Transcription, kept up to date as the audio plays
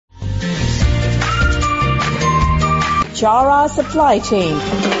Bicara Supply Chain,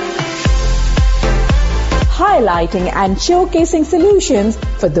 highlighting and showcasing solutions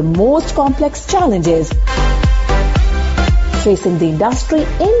for the most complex challenges facing the industry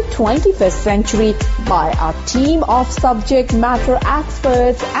in 21st century by our team of subject matter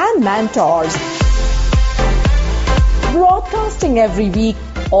experts and mentors. Broadcasting every week,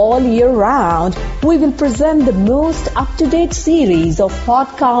 all year round, we will present the most up-to-date series of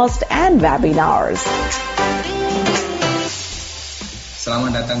podcasts and webinars.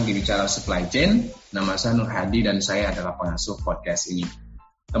 Selamat datang di Bicara Supply Chain. Nama saya Nur Hadi dan saya adalah pengasuh podcast ini.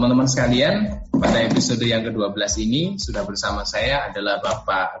 Teman-teman sekalian, pada episode yang ke-12 ini sudah bersama saya adalah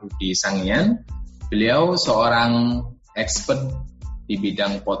Bapak Rudi Sangian. Beliau seorang expert di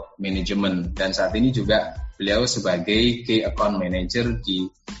bidang port management dan saat ini juga beliau sebagai Key Account Manager di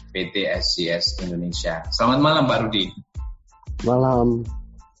PT SGS Indonesia. Selamat malam Pak Rudi. Malam.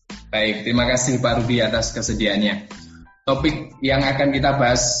 Baik, terima kasih Pak Rudi atas kesediaannya. Topik yang akan kita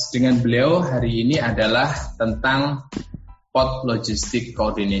bahas dengan beliau hari ini adalah tentang Port Logistic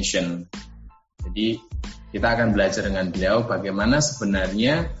Coordination. Jadi kita akan belajar dengan beliau bagaimana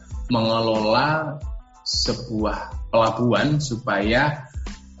sebenarnya mengelola sebuah pelabuhan supaya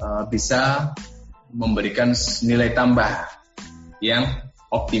bisa memberikan nilai tambah yang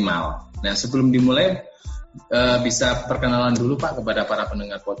optimal. Nah, sebelum dimulai bisa perkenalan dulu Pak kepada para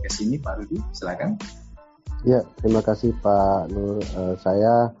pendengar podcast ini, Pak Rudi, silakan. Ya, terima kasih Pak Nur.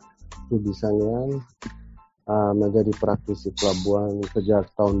 Saya Rudi Sangian, menjadi praktisi pelabuhan sejak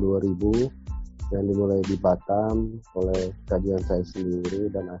tahun 2000 yang dimulai di Batam oleh kajian saya sendiri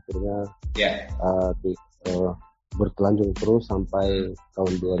dan akhirnya bertelanjung terus sampai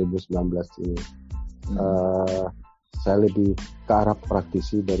tahun 2019 ini. Saya lebih ke arah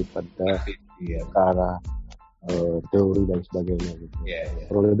praktisi daripada ke arah teori dan sebagainya gitu.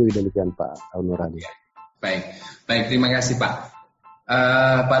 Kurang lebih demikian Pak Nurani. Baik, terima kasih Pak.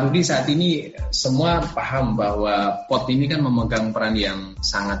 Pak Rudi, saat ini semua paham bahwa port ini kan memegang peran yang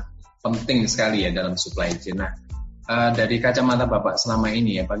sangat penting sekali ya dalam supply chain. Nah, dari kacamata Bapak selama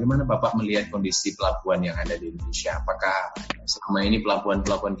ini ya, bagaimana Bapak melihat kondisi pelabuhan yang ada di Indonesia? Apakah selama ini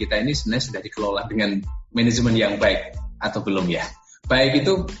pelabuhan-pelabuhan kita ini sebenarnya sudah dikelola dengan manajemen yang baik atau belum ya? Baik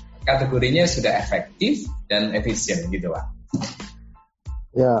itu kategorinya sudah efektif dan efisien gitu Pak?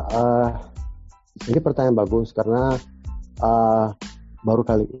 Ya, ini pertanyaan bagus karena baru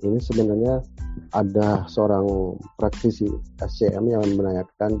kali ini sebenarnya ada seorang praktisi SCM yang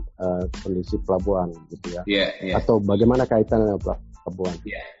menanyakan kondisi pelabuhan gitu ya. Atau bagaimana kaitannya pelabuhan.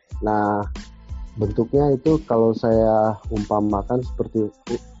 Nah, bentuknya itu kalau saya umpamakan seperti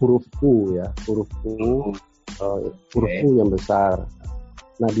huruf U ya, huruf U yang besar.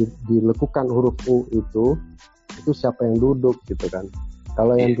 Nah, dilekukan huruf U itu siapa yang duduk gitu kan.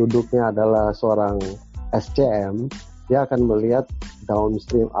 Kalau yang duduknya adalah seorang SCM, dia akan melihat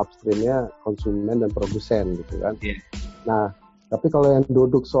downstream, upstreamnya konsumen dan produsen gitu kan. Nah, tapi kalau yang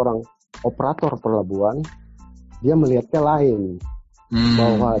duduk seorang operator pelabuhan, dia melihatnya lain,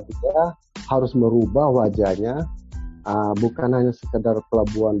 bahwa dia harus merubah wajahnya, bukan hanya sekedar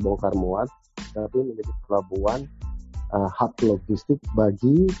pelabuhan bongkar muat, tapi menjadi pelabuhan hub logistik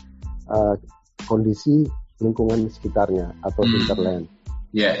bagi kondisi lingkungan sekitarnya atau hinterland.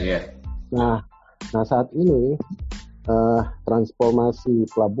 Nah saat ini transformasi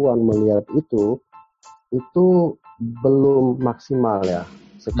pelabuhan melihat itu belum maksimal ya,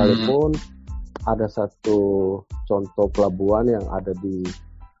 sekalipun ada satu contoh pelabuhan yang ada di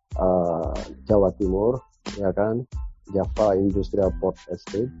Jawa Timur ya kan, Java Industrial Port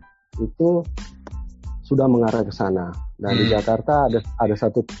Estate itu sudah mengarah ke sana. Nah di Jakarta ada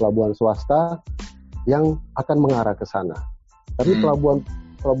satu pelabuhan swasta yang akan mengarah ke sana. Tapi pelabuhan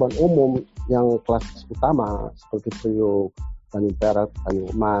umum yang kelas utama seperti Priok, Tanjung Perak,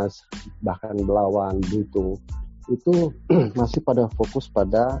 Tanjung Emas, bahkan Belawan, Belitung itu masih pada fokus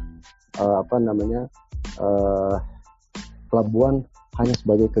pada pelabuhan hanya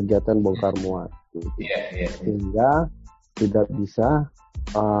sebagai kegiatan bongkar muat, gitu. Sehingga tidak bisa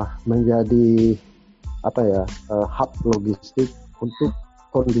menjadi hub logistik untuk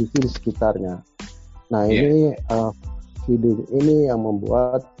kondisi di sekitarnya. Nah ini feeding ini yang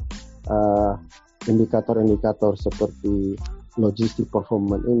membuat indikator-indikator seperti Logistic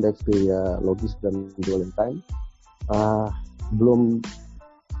Performance Index di Logistik dan Dwelling Time belum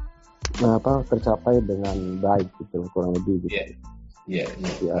tercapai dengan baik gitu, kurang lebih gitu.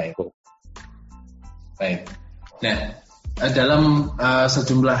 Baik. Nah, dalam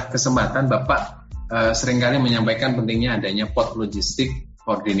sejumlah kesempatan Bapak seringkali menyampaikan pentingnya adanya Port Logistic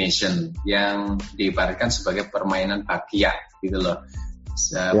Coordination yang diibaratkan sebagai permainan bakia gitu loh.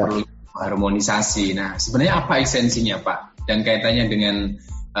 Perlu harmonisasi. Nah, sebenarnya apa esensinya, Pak? Dan kaitannya dengan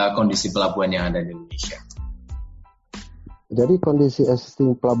kondisi pelabuhan yang ada di Indonesia. Jadi kondisi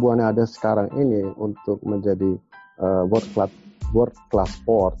existing pelabuhan yang ada sekarang ini untuk menjadi world class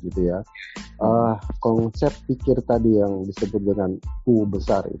port gitu ya. Konsep pikir tadi yang disebut dengan U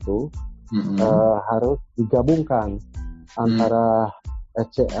besar itu harus digabungkan antara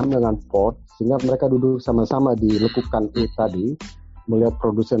SCM dengan port, sehingga mereka duduk sama-sama di lekukan U tadi, melihat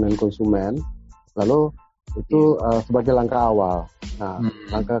produsen dan konsumen, lalu itu sebagai langkah awal. Nah,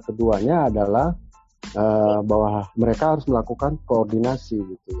 langkah keduanya adalah bahwa mereka harus melakukan koordinasi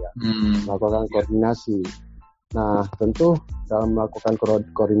gitu ya, melakukan koordinasi. Nah, tentu dalam melakukan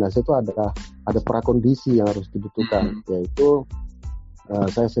koordinasi itu ada prakondisi yang harus dibutuhkan, yaitu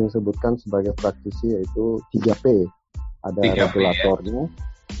saya sering sebutkan sebagai praktisi yaitu 3P. Ada 3P, regulatornya,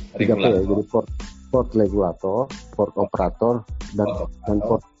 3P, jadi port regulator, port operator, dan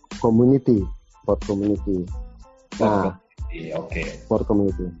port community. Port community. Nah, port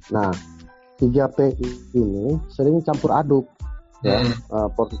community. Nah, 3P ini sering campur aduk. Ya,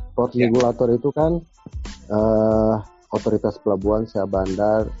 port regulator itu kan otoritas pelabuhan, Syah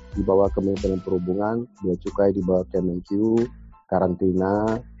Bandar di bawah Kementerian Perhubungan, Bea Cukai di bawah Kemenq,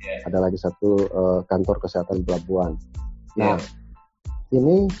 karantina, ada lagi satu kantor kesehatan pelabuhan. Nah,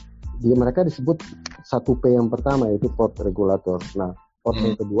 ini mereka disebut 1P yang pertama yaitu port regulator. Nah, port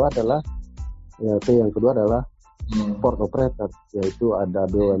yang kedua adalah P yang kedua adalah port operator, yaitu ada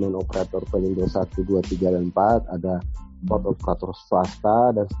BUMN operator pelindo 1, 2, 3, dan 4, ada port operator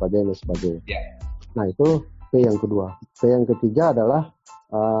swasta dan sebagainya. Nah, itu P yang kedua. P yang ketiga adalah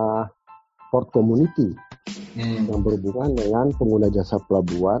port community yang berhubungan dengan pengguna jasa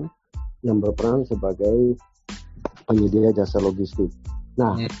pelabuhan yang berperan sebagai penyedia jasa logistik.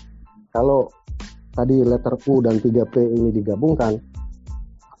 Nah, kalau tadi letter U dan 3P ini digabungkan,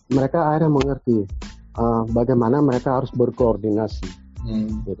 mereka akhirnya mengerti bagaimana mereka harus berkoordinasi,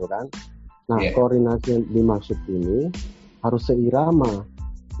 gitu kan? Nah, koordinasi yang dimaksud ini harus seirama.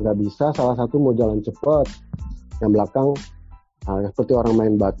 Nggak bisa salah satu mau jalan cepat, yang belakang seperti orang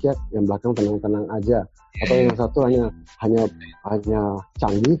main bakyak, yang belakang tenang-tenang aja, atau yang satu hanya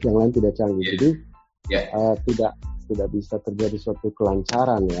canggih, yang lain tidak canggih. Jadi tidak bisa terjadi suatu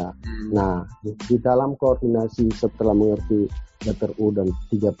kelancaran ya. Nah, di dalam koordinasi setelah mengerti letter U dan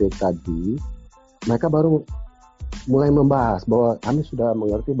 3P tadi, mereka baru mulai membahas bahwa kami sudah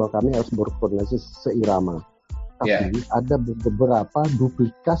mengerti bahwa kami harus berkoordinasi seirama. Tapi ada beberapa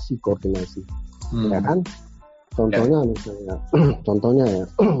duplikasi koordinasi, ya kan? Contohnya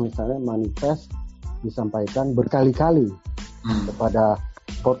misalnya manifest disampaikan berkali-kali kepada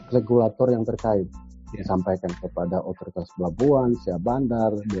port regulator yang terkait, disampaikan kepada otoritas pelabuhan, Syah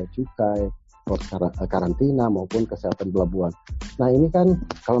Bandar, Bea Cukai, port karantina maupun kesehatan pelabuhan. Nah, ini kan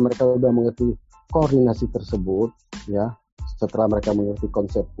kalau mereka sudah mengerti koordinasi tersebut, ya, setelah mereka mengerti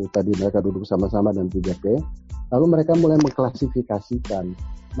konsep tadi, mereka duduk sama-sama dan 3P, lalu mereka mulai mengklasifikasikan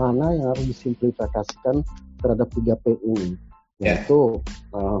mana yang harus disimplifikasikan terhadap 3P ini, yaitu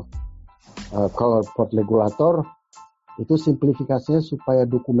kalau port regulator itu simplifikasinya supaya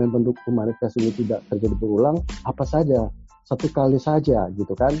dokumen pendukung manifest ini tidak terjadi berulang, apa saja, satu kali saja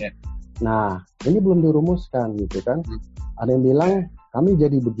gitu kan. Nah, ini belum dirumuskan gitu kan. Ada yang bilang kami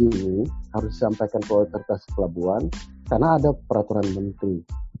jadi begini harus disampaikan ke otoritas pelabuhan karena ada peraturan menteri.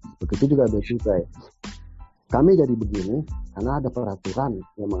 Begitu juga Bea Cukai. Kami jadi begini karena ada peraturan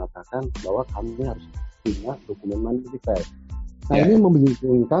yang mengatakan bahwa kami harus punya dokumen manifest. Nah, ini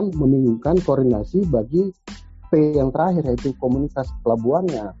membingungkan koordinasi bagi P yang terakhir, yaitu komunitas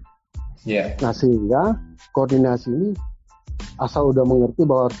pelabuhannya. Nah, sehingga koordinasi ini asal udah mengerti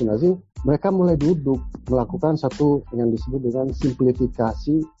bahwa koordinasi, mereka mulai duduk melakukan satu yang disebut dengan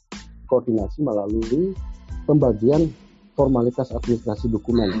simplifikasi koordinasi melalui pembagian formalitas administrasi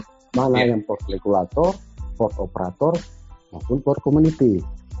dokumen. Mana yang port regulator, port operator, maupun port community.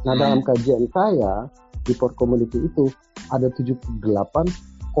 Nah, dalam kajian saya di port community itu ada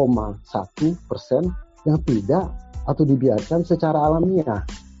 78,1% yang tidak atau dibiarkan secara alamiah.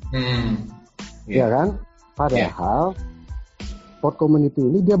 Ya kan? Padahal port community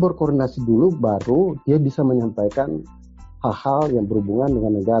ini dia berkoordinasi dulu, baru dia bisa menyampaikan hal-hal yang berhubungan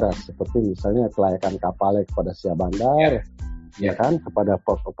dengan negara, seperti misalnya kelayakan kapalnya kepada Syah Bandar, ya kan, kepada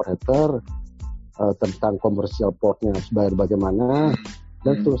port operator, tentang komersial portnya harus bayar bagaimana,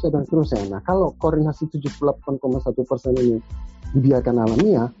 dan seterusnya. Nah, kalau koordinasi 78,1% ini dibiarkan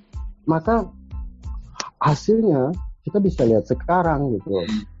alamiah, maka hasilnya kita bisa lihat sekarang gitu,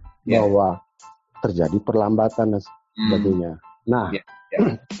 bahwa terjadi perlambatan dan sebagainya. Nah,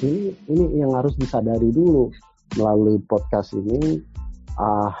 ini yang harus disadari dulu melalui podcast ini,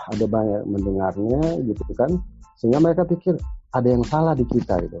 ada banyak mendengarnya gitu kan, sehingga mereka pikir ada yang salah di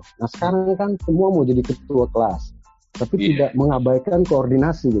kita gitu. Nah sekarang kan semua mau jadi ketua kelas, tapi tidak mengabaikan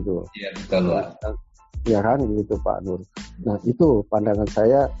koordinasi gitu. Iya betul Pak. Ya kan gitu Pak Nur. Nah itu pandangan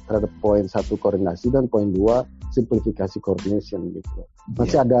saya terhadap poin 1 koordinasi dan poin 2 simplifikasi coordination gitu.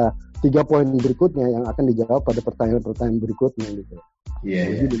 Masih ada 3 poin berikutnya yang akan dijawab pada pertanyaan-pertanyaan berikutnya gitu.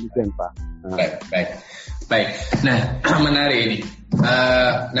 Iya. Jadi demikian Pak. Nah. Baik. Nah menarik ini.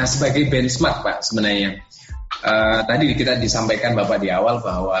 Nah sebagai benchmark Pak sebenarnya. Tadi kita disampaikan Bapak di awal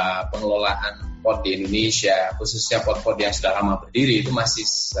bahwa pengelolaan port di Indonesia, khususnya port-port yang sudah lama berdiri itu masih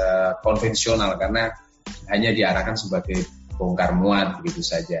konvensional karena hanya diarahkan sebagai bongkar muat begitu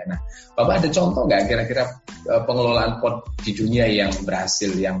saja. Nah, Bapak ada contoh nggak kira-kira pengelolaan port di dunia yang berhasil,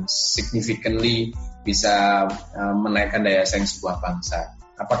 yang significantly bisa menaikkan daya saing sebuah bangsa?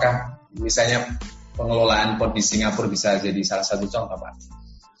 Apakah misalnya pengelolaan port di Singapura bisa jadi salah satu contoh, Pak?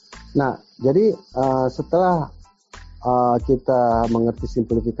 Nah, jadi setelah kita mengerti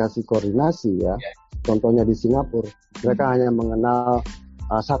simplifikasi koordinasi ya, contohnya di Singapura, mereka hanya mengenal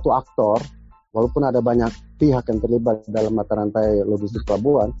satu aktor, walaupun ada banyak pihak yang terlibat dalam mata rantai logistik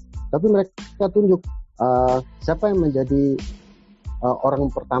pelabuhan, tapi mereka tunjuk siapa yang menjadi orang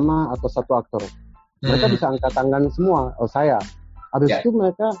pertama atau satu aktor. Mereka bisa angkat tangan semua, saya. Habis itu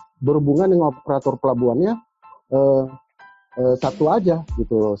mereka berhubungan dengan operator pelabuhannya satu aja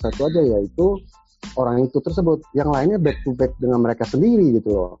yaitu orang itu tersebut. Yang lainnya back to back dengan mereka sendiri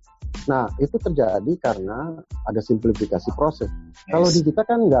gitu loh. Nah itu terjadi karena ada simplifikasi proses. Kalau di kita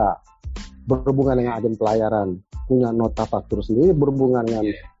kan nggak berhubungan dengan agen pelayaran, punya nota faktur sendiri, berhubungan dengan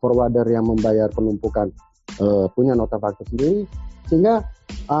forwarder yang membayar penumpukan, punya nota faktur sendiri, sehingga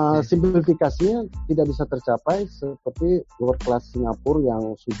simplifikasinya tidak bisa tercapai seperti world class Singapura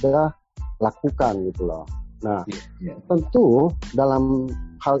yang sudah lakukan gitu loh. Nah, tentu dalam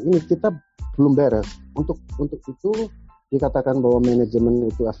hal ini kita belum beres. Untuk itu dikatakan bahwa manajemen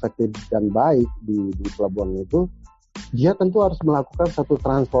itu efektif dan baik di pelabuhan itu, dia tentu harus melakukan satu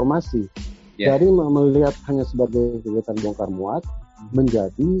transformasi dari melihat hanya sebagai kegiatan bongkar muat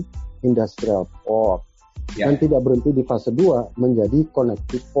menjadi industrial port dan tidak berhenti di fase 2 menjadi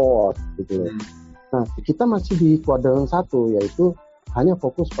connected port gitu. Nah, kita masih di kuadran 1 yaitu hanya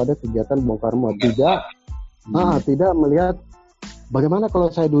fokus pada kegiatan bongkar muat, tidak melihat bagaimana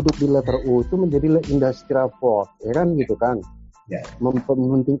kalau saya duduk di letter U itu menjadi industrial port, ya kan gitu kan.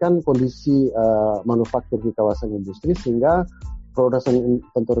 Mementingkan kondisi manufaktur di kawasan industri sehingga produk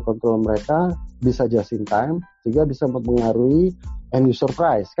inventory control mereka bisa just in time sehingga bisa mempengaruhi end user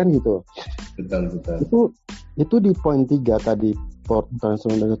price kan gitu. Betul. Itu di poin 3 tadi port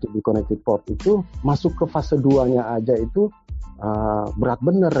transformation to be connected port itu masuk ke fase 2-nya aja itu berat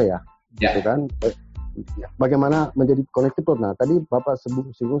bener ya. Gitu kan. Bagaimana menjadi connected port? Nah, tadi Bapak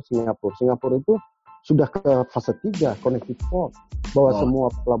singgung Singapura. Singapura itu sudah ke fase 3 connected port bahwa semua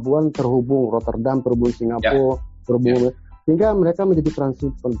pelabuhan terhubung, Rotterdam terhubung Singapura, terhubung sehingga mereka menjadi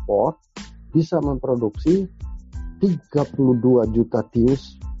transshipment port bisa memproduksi 32 juta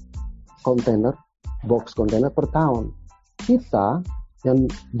TEUs kontainer, box kontainer per tahun. Kita yang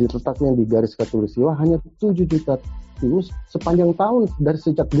diletaknya di garis khatulistiwa hanya 7 juta TEUs sepanjang tahun dari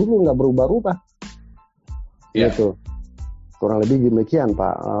sejak dulu nggak berubah-ubah. Gitu. Kurang lebih demikian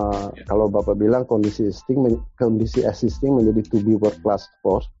Pak. Kalau Bapak bilang kondisi existing menjadi to be world class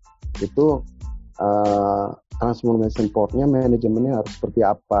port itu transformation portnya manajemennya harus seperti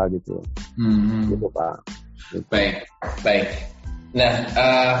apa gitu. Gitu Pak. Gitu. Baik. Nah,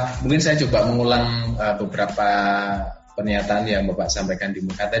 mungkin saya coba mengulang beberapa pernyataan yang Bapak sampaikan di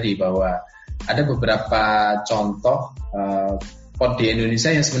muka tadi bahwa ada beberapa contoh port di Indonesia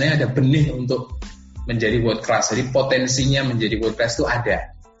yang sebenarnya ada benih untuk menjadi world class. Jadi potensinya menjadi world class itu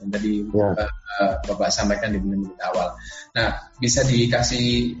ada. Yang tadi Bapak sampaikan di menit awal. Nah, bisa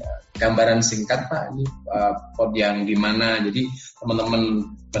dikasih gambaran singkat Pak, ini port yang di mana? Jadi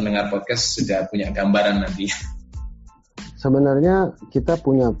teman-teman pendengar podcast sudah punya gambaran nanti. Sebenarnya kita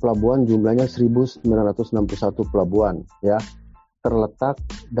punya pelabuhan jumlahnya 1961 pelabuhan ya. Terletak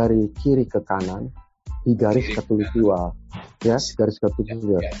dari kiri ke kanan di garis khatulistiwa. Ya, garis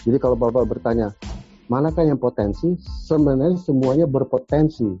khatulistiwa. Jadi kalau Bapak bertanya, manakah yang potensi? Sebenarnya semuanya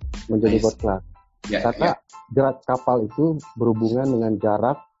berpotensi menjadi world class. Karena gerak kapal itu berhubungan dengan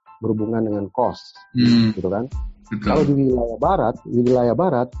jarak, berhubungan dengan cost, gitu kan? Kalau di wilayah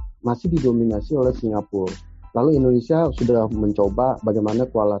barat masih didominasi oleh Singapura. Lalu Indonesia sudah mencoba bagaimana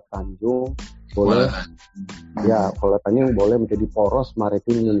Kuala Tanjung boleh menjadi poros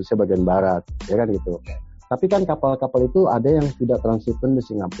maritim Indonesia bagian barat, ya kan gitu. Tapi kan kapal-kapal itu ada yang tidak transiten di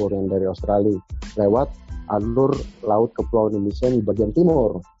Singapura, yang dari Australia lewat alur laut Kepulauan Indonesia di bagian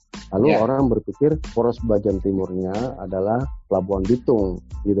timur. Lalu orang berpikir poros bagian timurnya adalah Pelabuhan Bitung,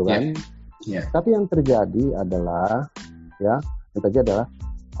 gitu kan? Tapi yang terjadi adalah,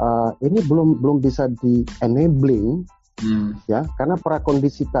 ini belum bisa di enabling, ya, karena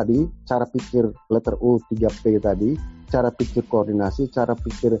prakondisi tadi, cara pikir letter U 3P tadi, cara pikir koordinasi, cara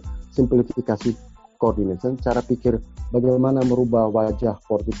pikir simplifikasi coordination, cara pikir bagaimana merubah wajah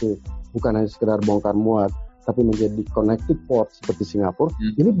port itu bukan hanya sekedar bongkar muat, tapi menjadi connected port seperti Singapura.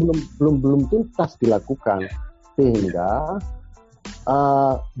 Ini belum tuntas dilakukan, sehingga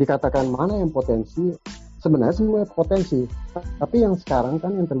dikatakan mana yang potensi. Sebenarnya semua potensi, tapi yang sekarang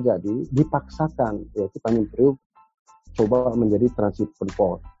kan yang terjadi dipaksakan, yaitu Tanjung Priok coba menjadi transit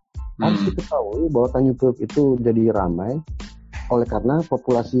port. Harus diketahui bahwa Tanjung Priok itu jadi ramai oleh karena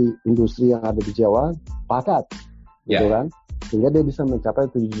populasi industri yang ada di Jawa padat, gitu kan, sehingga dia bisa mencapai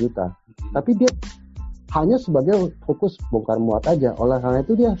 7 juta. Tapi dia hanya sebagai fokus bongkar muat aja, oleh karena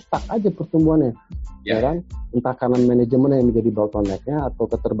itu dia stuck aja pertumbuhannya, ya kan? Entah karena manajemen yang menjadi bottleneck-nya atau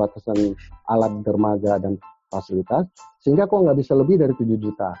keterbatasan alat dermaga dan fasilitas, sehingga kok nggak bisa lebih dari 7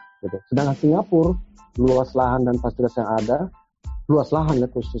 juta, gitu. Sedangkan Singapura, luas lahan dan fasilitas yang ada, luas lahan ya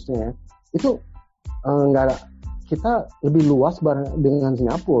khususnya, itu nggak ada. Kita lebih luas dengan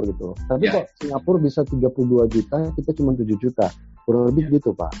Singapura gitu. Tapi kok Singapura bisa 32 juta, kita cuma 7 juta. Kurang lebih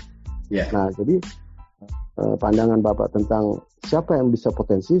gitu, Pak. Nah, jadi pandangan Bapak tentang siapa yang bisa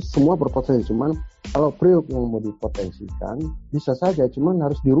potensi, semua berpotensi. Cuman kalau Priok yang mau dipotensikan, bisa saja. Cuman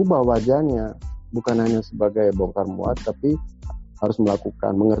harus dirubah wajahnya. Bukan hanya sebagai bongkar muat, tapi harus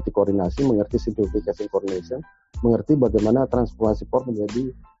mengerti koordinasi, mengerti simplification coordination, mengerti bagaimana transformasi port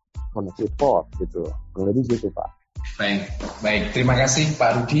menjadi connected port gitu. Kurang lebih gitu, Pak. Baik. Terima kasih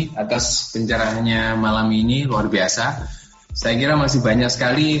Pak Rudi atas pencerahannya malam ini, luar biasa. Saya kira masih banyak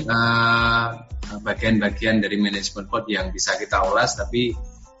sekali bagian-bagian dari manajemen port yang bisa kita ulas, tapi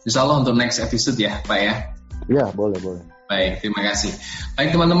insya Allah untuk next episode ya, Pak ya. Ya, boleh. Baik, terima kasih.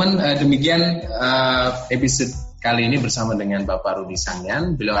 Baik teman-teman, demikian episode kali ini bersama dengan Bapak Rudi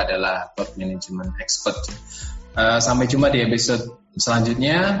Sangyan. Beliau adalah port management expert. Sampai jumpa di episode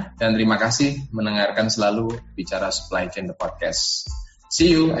selanjutnya dan terima kasih mendengarkan selalu Bicara Supply Chain the Podcast.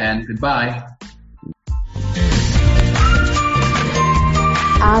 See you and goodbye.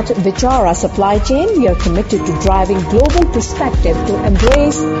 At Bicara Supply Chain, we are committed to driving global perspective to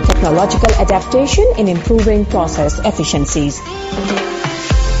embrace technological adaptation in improving process efficiencies.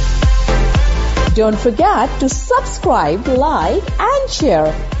 Don't forget to subscribe, like, and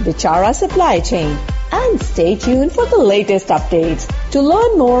share Bicara Supply Chain. And stay tuned for the latest updates. To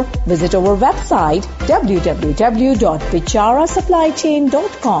learn more, visit our website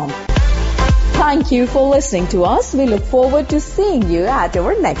www.bicharasupplychain.com. Thank you for listening to us. We look forward to seeing you at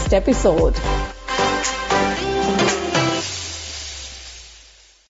our next episode.